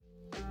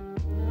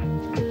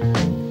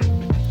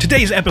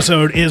Today's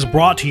episode is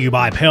brought to you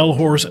by Pale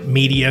Horse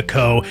Media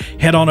Co.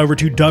 Head on over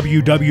to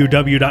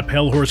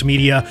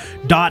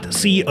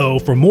www.palehorsemedia.co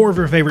for more of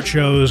your favorite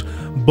shows,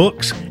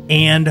 books,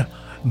 and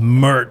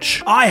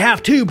merch. I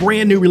have two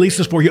brand new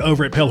releases for you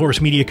over at Pale Horse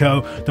Media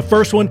Co. The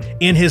first one,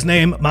 In His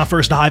Name, my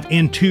first dive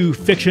into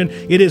fiction.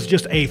 It is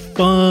just a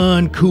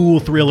fun, cool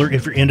thriller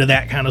if you're into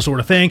that kind of sort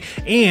of thing.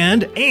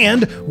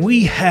 And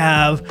we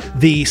have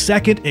the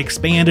second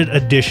expanded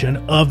edition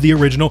of the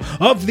original,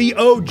 of the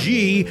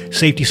OG,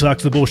 Safety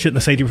Sucks, the bullshit in the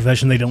safety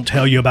profession they don't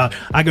tell you about.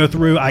 I go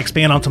through, I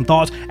expand on some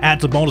thoughts,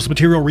 add some bonus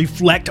material,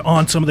 reflect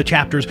on some of the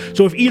chapters.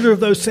 So if either of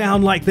those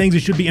sound like things you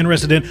should be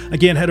interested in,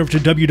 again, head over to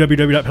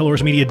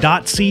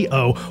www.palehorsemedia.co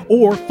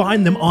or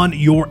find them on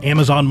your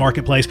Amazon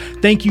marketplace.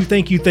 Thank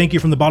you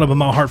from the bottom of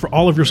my heart for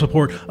all of your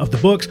support of the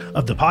books,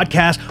 of the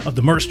podcast, of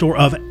the merch store,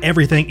 of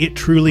everything. It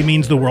truly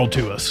means the world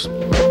to us.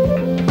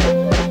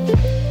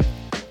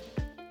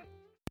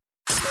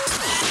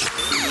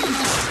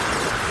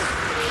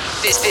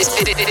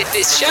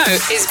 This show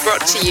is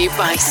brought to you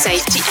by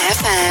Safety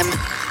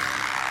FM.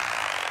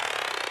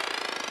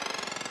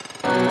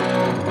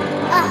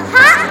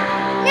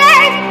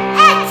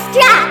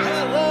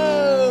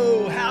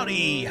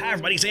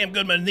 Everybody, Sam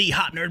Goodman, the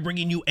Hot Nerd,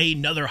 bringing you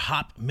another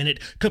Hop Minute,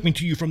 coming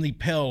to you from the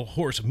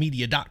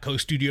PaleHorseMedia.co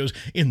studios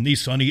in the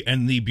sunny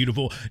and the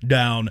beautiful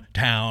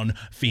downtown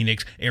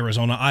Phoenix,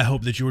 Arizona. I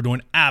hope that you are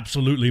doing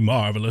absolutely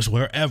marvelous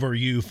wherever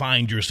you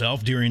find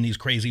yourself during these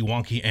crazy,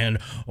 wonky, and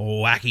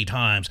wacky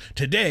times.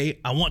 Today,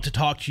 I want to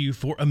talk to you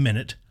for a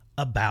minute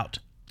about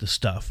the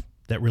stuff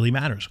that really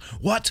matters.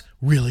 What's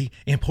really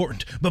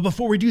important? But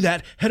before we do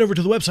that, head over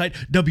to the website,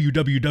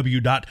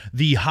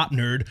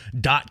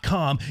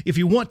 www.thehopnerd.com. If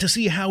you want to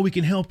see how we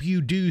can help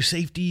you do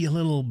safety a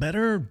little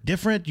better,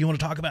 different, you want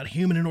to talk about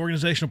human and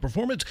organizational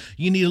performance,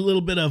 you need a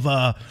little bit of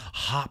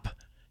hop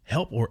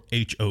help, or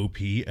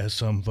HOP, as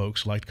some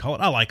folks like to call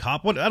it. I like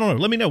hop. I don't know.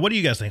 Let me know. What do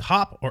you guys think?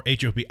 Hop or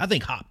HOP? I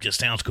think hop just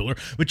sounds cooler,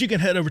 but you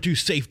can head over to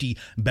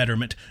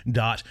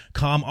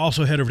safetybetterment.com.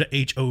 Also head over to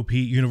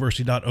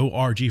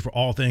hopuniversity.org for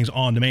all things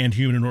on-demand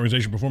human and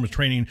organizational performance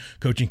training,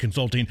 coaching,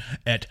 consulting,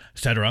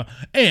 etc.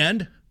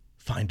 And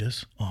find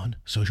us on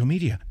social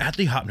media at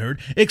The Hop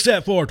Nerd,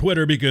 except for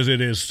Twitter because it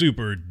is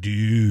super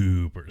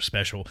duper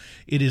special.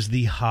 It is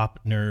The Hop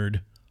Nerd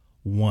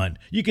 1.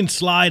 You can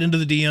slide into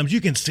the DMs.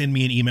 You can send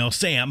me an email,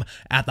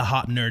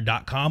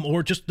 sam@thehopnerd.com,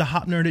 or just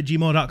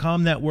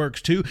thehopnerd@gmail.com. That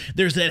works too.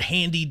 There's that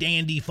handy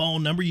dandy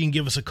phone number. You can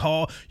give us a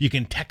call. You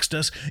can text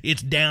us.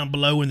 It's down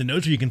below in the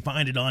notes, or you can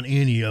find it on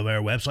any of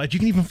our websites. You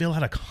can even fill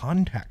out a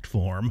contact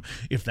form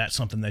if that's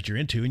something that you're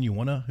into and you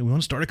want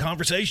to start a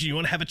conversation. You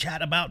want to have a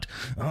chat about,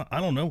 I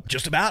don't know,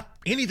 just about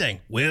anything.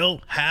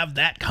 We'll have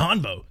that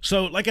convo.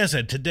 So like I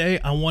said, today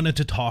I wanted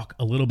to talk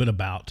a little bit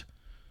about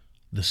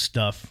the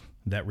stuff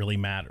that really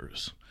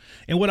matters.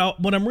 And what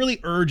I'm really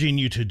urging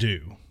you to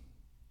do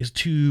is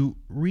to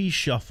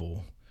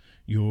reshuffle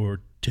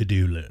your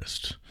to-do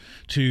list,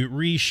 to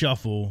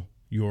reshuffle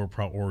your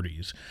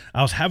priorities.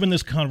 I was having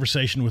this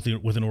conversation with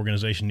an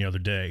organization the other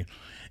day,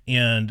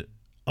 and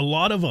a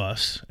lot of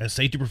us as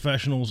safety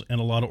professionals and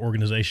a lot of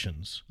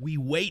organizations, we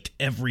weight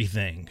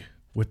everything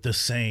with the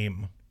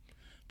same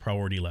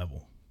priority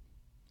level.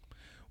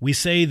 We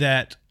say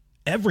that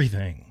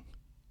everything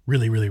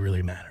really, really,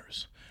 really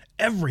matters.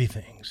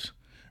 Everything's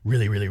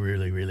really, really,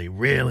 really, really,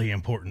 really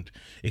important,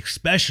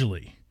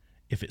 especially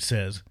if it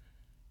says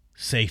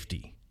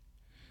safety.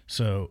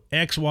 So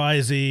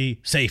XYZ,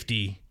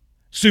 safety,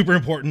 super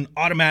important,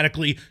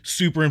 automatically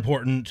super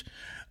important,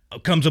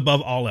 comes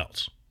above all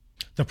else.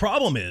 The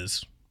problem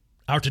is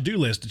our to-do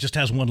list just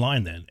has one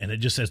line then, and it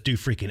just says do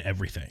freaking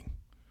everything.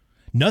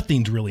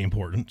 Nothing's really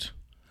important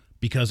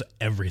because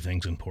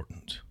everything's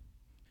important.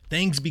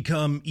 Things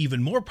become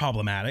even more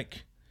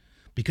problematic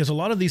because a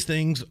lot of these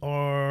things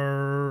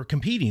are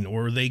competing,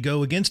 or they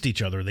go against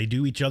each other. They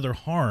do each other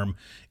harm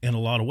in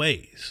a lot of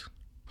ways.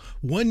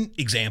 One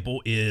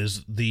example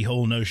is the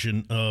whole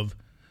notion of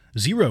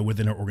zero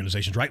within our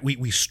organizations, right?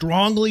 We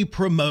strongly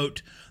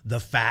promote the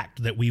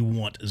fact that we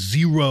want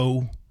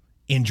zero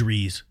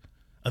injuries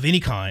of any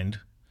kind,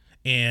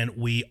 and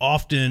we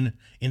often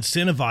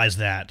incentivize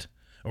that,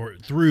 or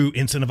through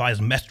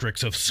incentivized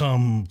metrics of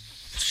some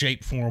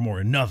shape, form, or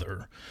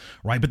another,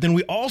 right? But then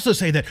we also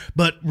say that,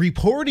 but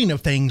reporting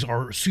of things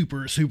are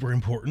super, super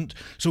important.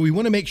 So we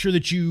want to make sure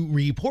that you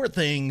report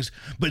things,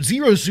 but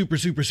zero is super,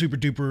 super, super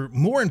duper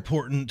more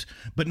important,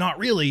 but not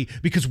really,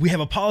 because we have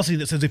a policy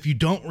that says if you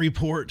don't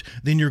report,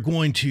 then you're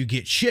going to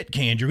get shit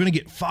canned. You're going to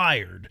get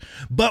fired.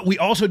 But we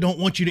also don't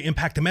want you to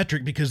impact the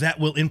metric because that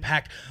will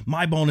impact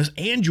my bonus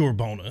and your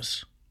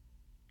bonus.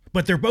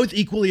 But they're both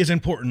equally as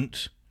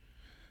important.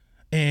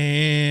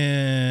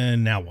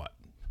 And now what?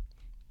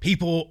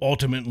 People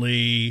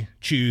ultimately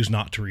choose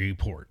not to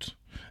report.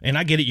 And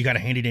I get it, you got a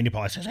handy dandy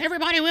policy that says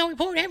everybody will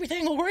report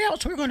everything or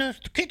else we're going to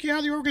kick you out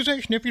of the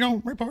organization if you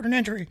don't report an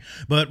injury.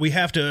 But we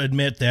have to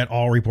admit that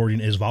all reporting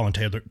is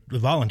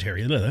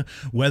voluntary,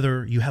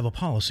 whether you have a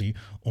policy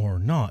or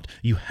not.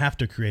 You have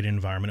to create an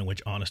environment in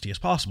which honesty is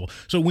possible.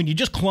 So when you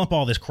just clump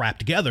all this crap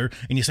together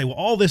and you say, well,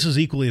 all this is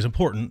equally as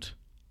important,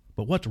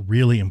 But what's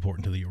really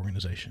important to the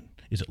organization?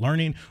 Is it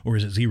learning or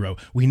is it zero?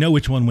 We know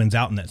which one wins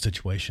out in that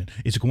situation.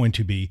 It's going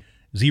to be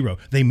zero.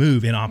 They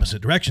move in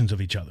opposite directions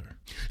of each other.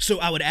 So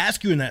I would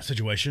ask you in that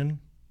situation,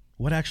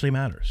 what actually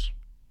matters?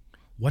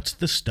 What's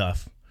the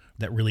stuff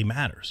that really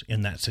matters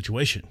in that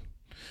situation?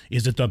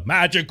 Is it the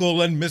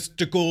magical and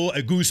mystical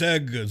goose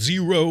egg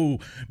zero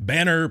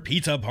banner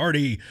pizza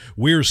party?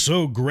 We're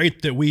so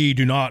great that we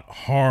do not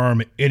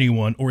harm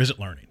anyone. Or is it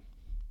learning?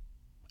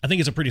 I think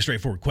it's a pretty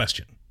straightforward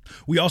question.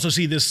 We also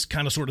see this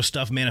kind of sort of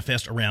stuff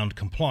manifest around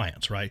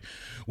compliance, right?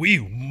 We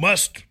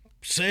must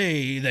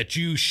say that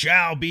you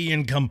shall be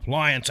in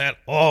compliance at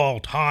all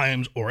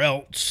times or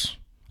else.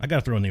 I got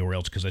to throw in the or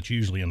else because that's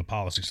usually in the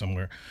policy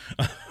somewhere.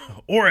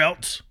 Or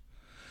else.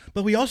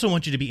 But we also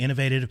want you to be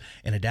innovative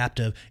and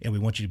adaptive, and we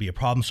want you to be a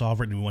problem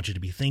solver, and we want you to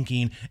be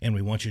thinking, and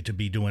we want you to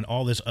be doing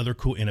all this other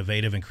cool,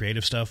 innovative, and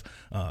creative stuff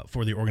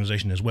for the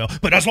organization as well.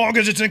 But as long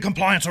as it's in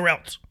compliance or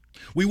else.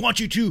 We want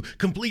you to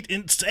complete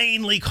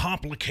insanely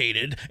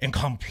complicated and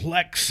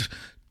complex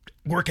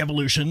work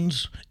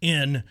evolutions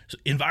in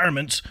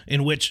environments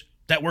in which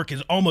that work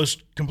is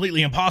almost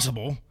completely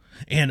impossible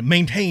and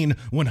maintain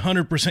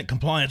 100%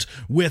 compliance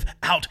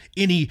without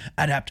any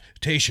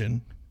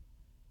adaptation.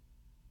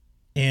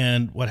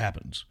 And what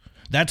happens?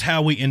 That's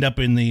how we end up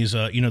in these,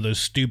 those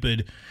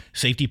stupid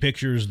safety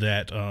pictures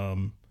that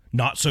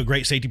not so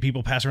great safety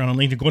people pass around on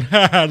LinkedIn going,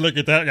 ha, look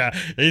at that guy.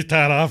 He's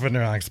tied off in the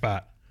wrong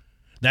spot.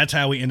 That's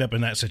how we end up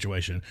in that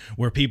situation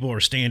where people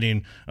are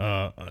standing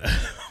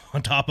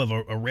on top of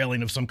a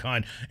railing of some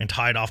kind and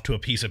tied off to a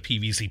piece of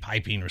PVC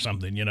piping or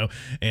something,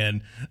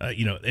 and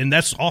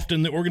that's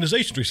often the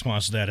organization's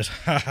response to that is,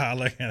 ha,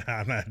 look at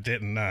how I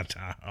didn't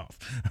tie off.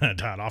 I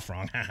tied off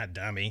wrong,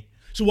 dummy.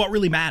 So what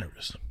really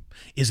matters?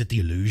 Is it the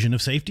illusion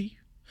of safety?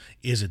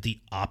 Is it the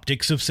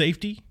optics of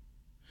safety?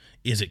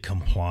 Is it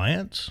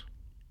compliance?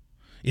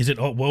 Is it,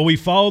 we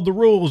followed the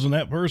rules and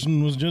that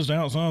person was just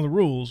outside the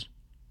rules?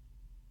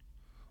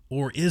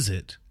 Or is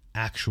it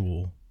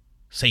actual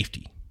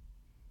safety?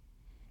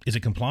 Is it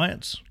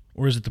compliance?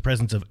 Or is it the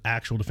presence of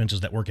actual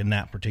defenses that work in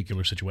that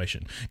particular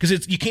situation?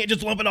 Because you can't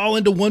just lump it all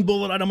into one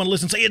bullet item on a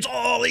list and say it's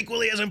all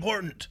equally as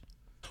important.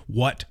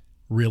 What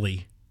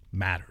really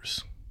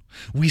matters?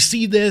 We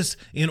see this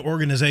in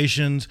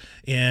organizations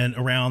and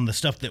around the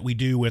stuff that we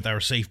do with our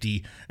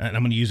safety, and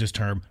I'm going to use this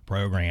term,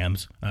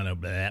 programs. I know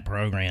that,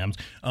 programs.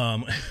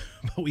 But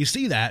we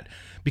see that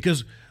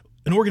because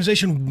an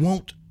organization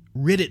won't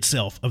rid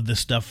itself of the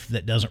stuff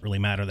that doesn't really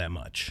matter that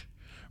much,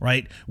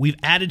 right? We've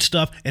added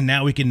stuff, and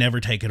now we can never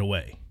take it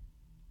away.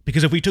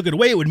 Because if we took it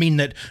away, it would mean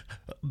that,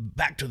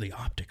 back to the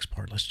optics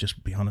part, let's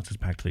just be honest, it's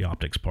back to the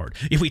optics part.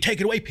 If we take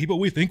it away,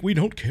 we think we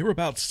don't care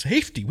about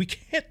safety. We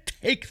can't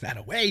take that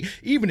away,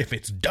 even if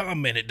it's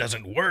dumb and it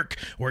doesn't work,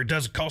 or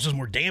it causes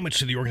more damage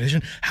to the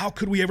organization. How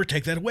could we ever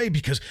take that away?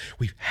 Because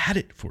we've had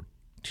it for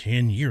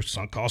 10 years,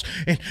 sunk cost,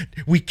 and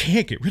we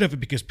can't get rid of it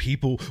because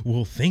people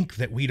will think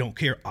that we don't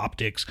care.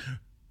 Optics.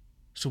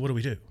 So what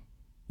do?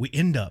 We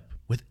end up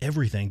with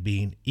everything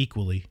being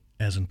equally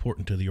as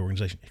important to the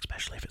organization,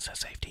 especially if it says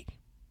safety.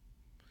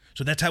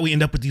 So that's how we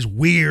end up with these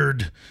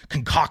weird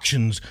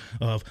concoctions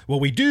of,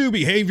 we do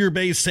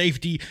behavior-based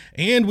safety,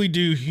 and we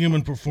do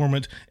human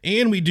performance,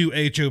 and we do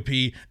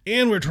HOP,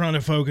 and we're trying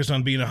to focus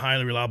on being a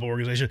highly reliable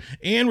organization,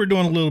 and we're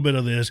doing a little bit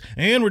of this,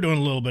 and we're doing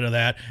a little bit of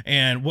that.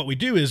 And what we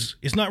do is,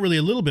 it's not really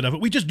a little bit of it.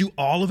 We just do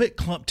all of it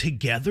clumped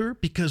together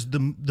because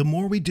the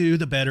more we do,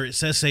 the better. It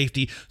says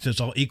safety, so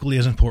it's all equally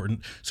as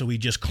important. So we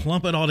just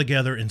clump it all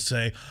together and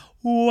say,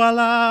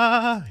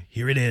 voila,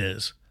 here it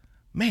is.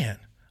 Man,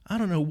 I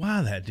don't know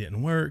why that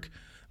didn't work.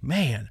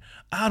 Man,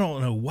 I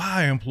don't know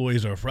why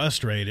employees are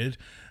frustrated.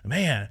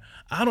 Man,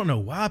 I don't know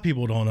why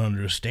people don't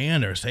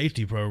understand our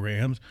safety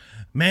programs.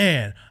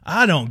 Man,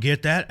 I don't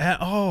get that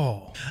at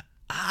all.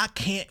 I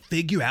can't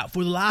figure out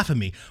for the life of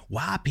me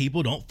why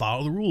people don't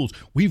follow the rules.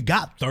 We've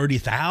got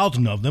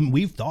 30,000 of them.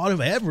 We've thought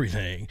of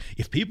everything.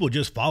 If people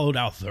just followed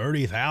our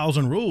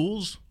 30,000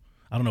 rules,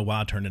 I don't know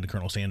why I turned into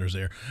Colonel Sanders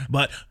there,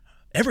 but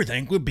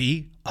everything would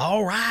be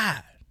all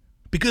right.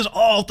 Because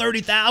all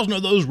 30,000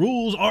 of those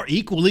rules are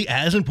equally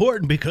as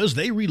important because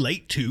they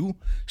relate to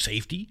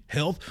safety,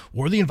 health,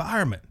 or the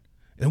environment.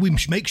 And we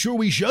make sure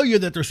we show you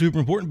that they're super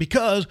important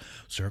because,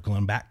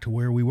 circling back to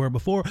where we were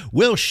before,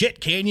 well, shit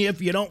can you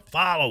if you don't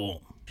follow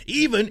them.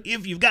 Even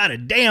if you've got a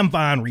damn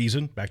fine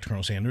reason, back to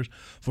Colonel Sanders,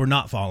 for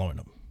not following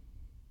them.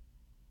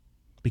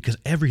 Because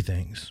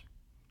everything's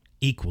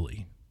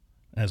equally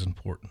as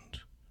important.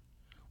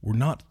 We're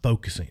not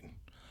focusing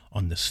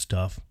on the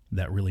stuff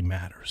that really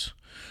matters.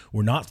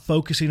 We're not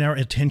focusing our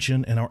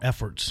attention and our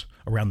efforts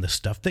around the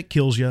stuff that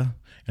kills you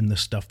and the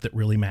stuff that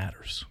really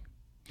matters,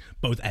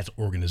 both as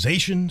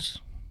organizations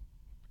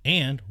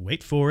and,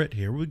 wait for it,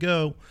 here we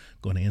go,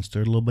 going to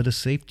insert a little bit of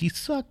safety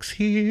sucks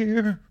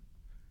here,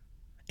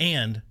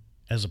 and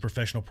as a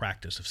professional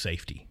practice of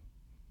safety.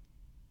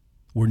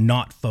 We're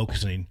not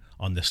focusing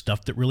on the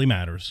stuff that really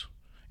matters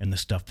and the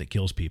stuff that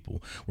kills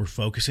people. We're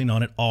focusing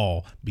on it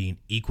all being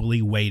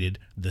equally weighted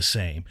the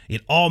same.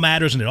 It all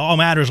matters, and it all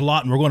matters a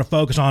lot, and we're going to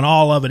focus on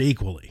all of it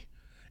equally.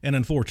 And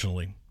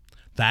unfortunately,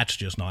 That's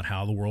just not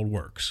how the world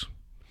works.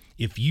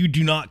 If you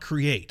do not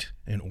create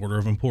an order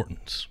of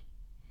importance,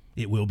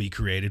 it will be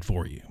created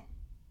for you.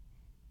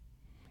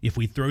 If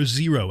we throw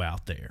 0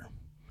 out there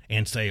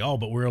and say, oh,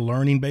 but we're a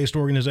learning-based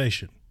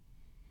organization,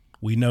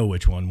 we know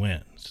which one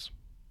wins.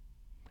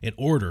 An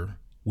order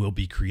will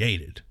be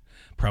created.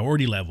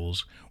 Priority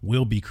levels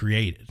will be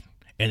created.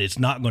 And it's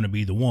not going to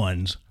be the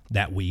ones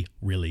that we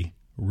really,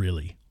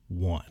 really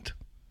want.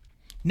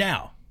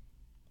 Now,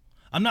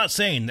 I'm not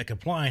saying that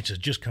compliance is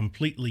just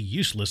completely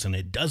useless and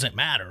it doesn't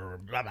matter, or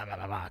blah, blah, blah,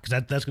 blah, blah, because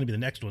that's going to be the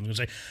next one. It's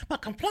going to say,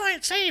 but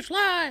compliance saves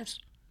lives.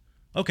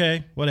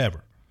 Okay,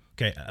 whatever.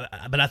 Okay,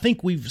 but I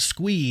think we've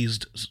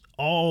squeezed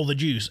all the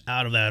juice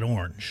out of that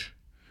orange.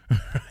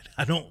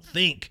 I don't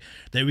think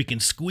that we can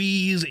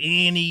squeeze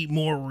any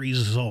more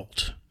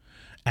result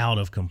out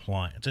of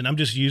compliance. And I'm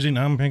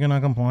picking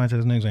on compliance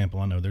as an example.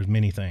 I know there's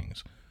many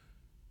things.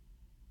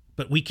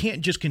 But we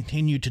can't just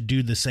continue to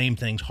do the same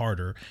things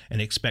harder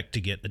and expect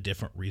to get a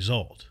different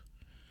result.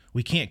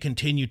 We can't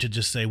continue to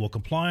just say, well,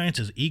 compliance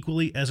is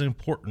equally as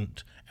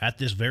important at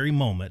this very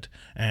moment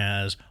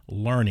as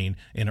learning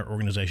in our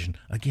organization.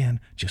 Again,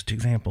 just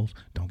examples.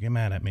 Don't get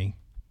mad at me.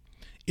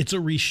 It's a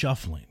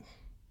reshuffling.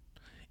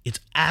 It's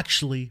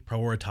actually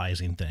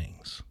prioritizing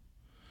things,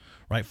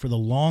 right? For the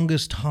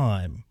longest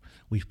time,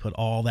 we've put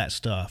all that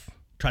stuff,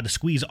 tried to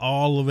squeeze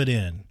all of it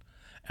in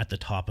at the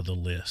top of the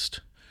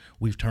list.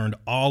 We've turned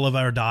all of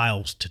our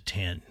dials to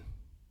 10,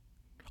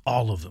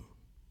 all of them,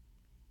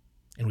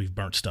 and we've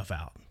burnt stuff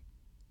out.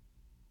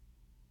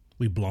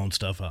 We've blown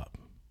stuff up.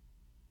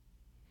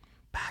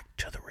 Back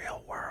to the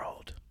real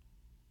world.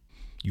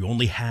 You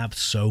only have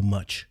so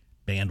much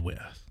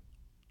bandwidth.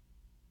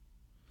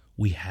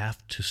 We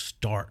have to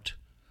start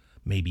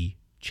maybe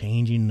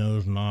changing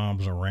those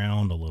knobs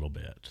around a little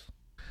bit.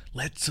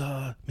 Let's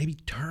maybe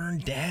turn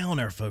down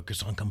our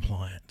focus on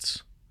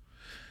compliance.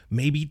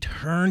 Maybe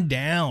turn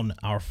down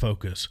our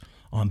focus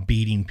on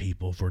beating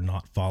people for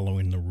not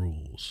following the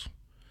rules.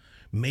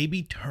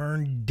 Maybe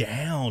turn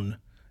down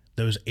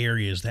those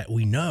areas that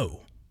we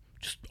know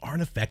just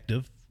aren't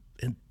effective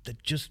and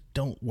that just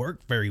don't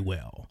work very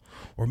well.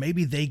 Or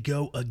maybe they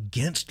go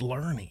against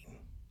learning.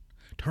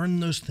 Turn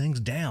those things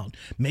down.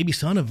 Maybe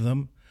some of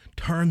them,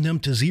 turn them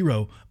to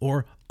 0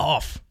 or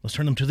off. Let's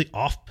turn them to the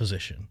off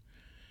position.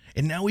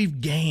 And now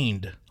we've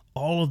gained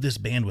all of this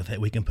bandwidth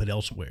that we can put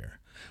elsewhere.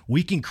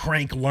 We can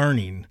crank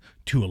learning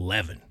to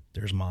 11.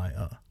 There's my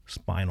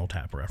Spinal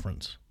Tap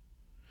reference.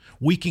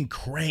 We can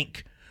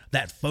crank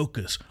that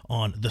focus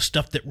on the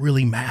stuff that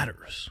really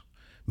matters.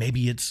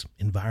 Maybe it's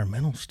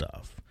environmental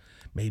stuff.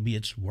 Maybe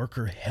it's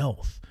worker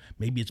health.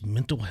 Maybe it's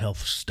mental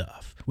health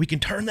stuff. We can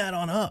turn that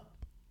on up.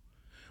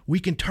 We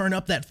can turn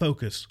up that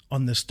focus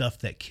on the stuff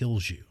that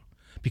kills you.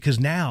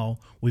 Because now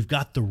we've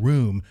got the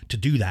room to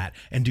do that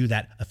and do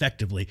that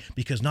effectively,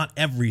 because not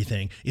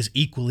everything is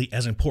equally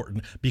as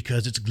important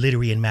because it's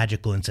glittery and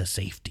magical and says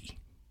safety.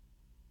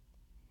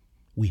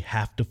 We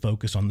have to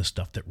focus on the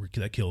stuff that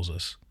kills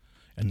us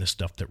and the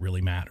stuff that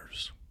really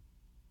matters.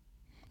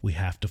 We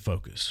have to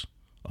focus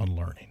on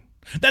learning.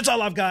 That's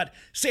all I've got.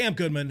 Sam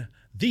Goodman,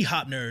 the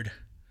Hop Nerd,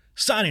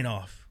 signing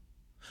off.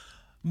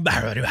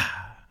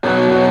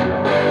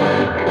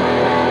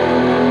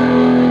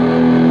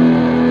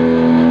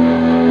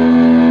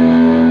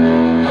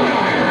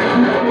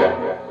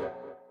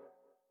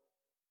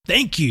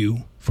 Thank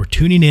you for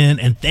tuning in,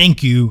 and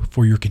thank you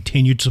for your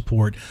continued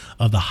support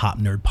of the Hop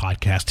Nerd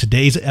Podcast.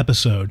 Today's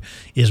episode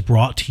is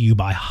brought to you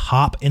by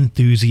hop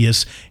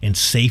enthusiasts and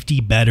safety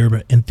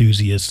betterment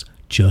enthusiasts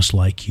just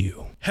like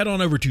you. Head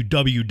on over to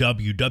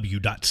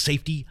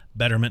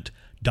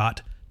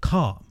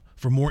www.safetybetterment.com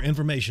for more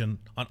information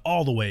on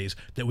all the ways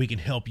that we can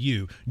help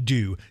you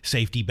do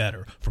safety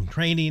better. From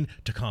training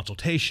to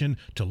consultation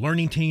to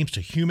learning teams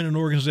to human and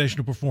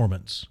organizational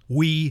performance,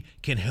 we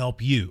can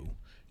help you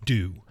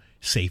do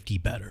safety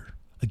better.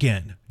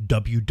 Again,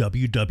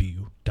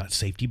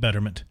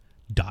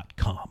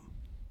 www.safetybetterment.com.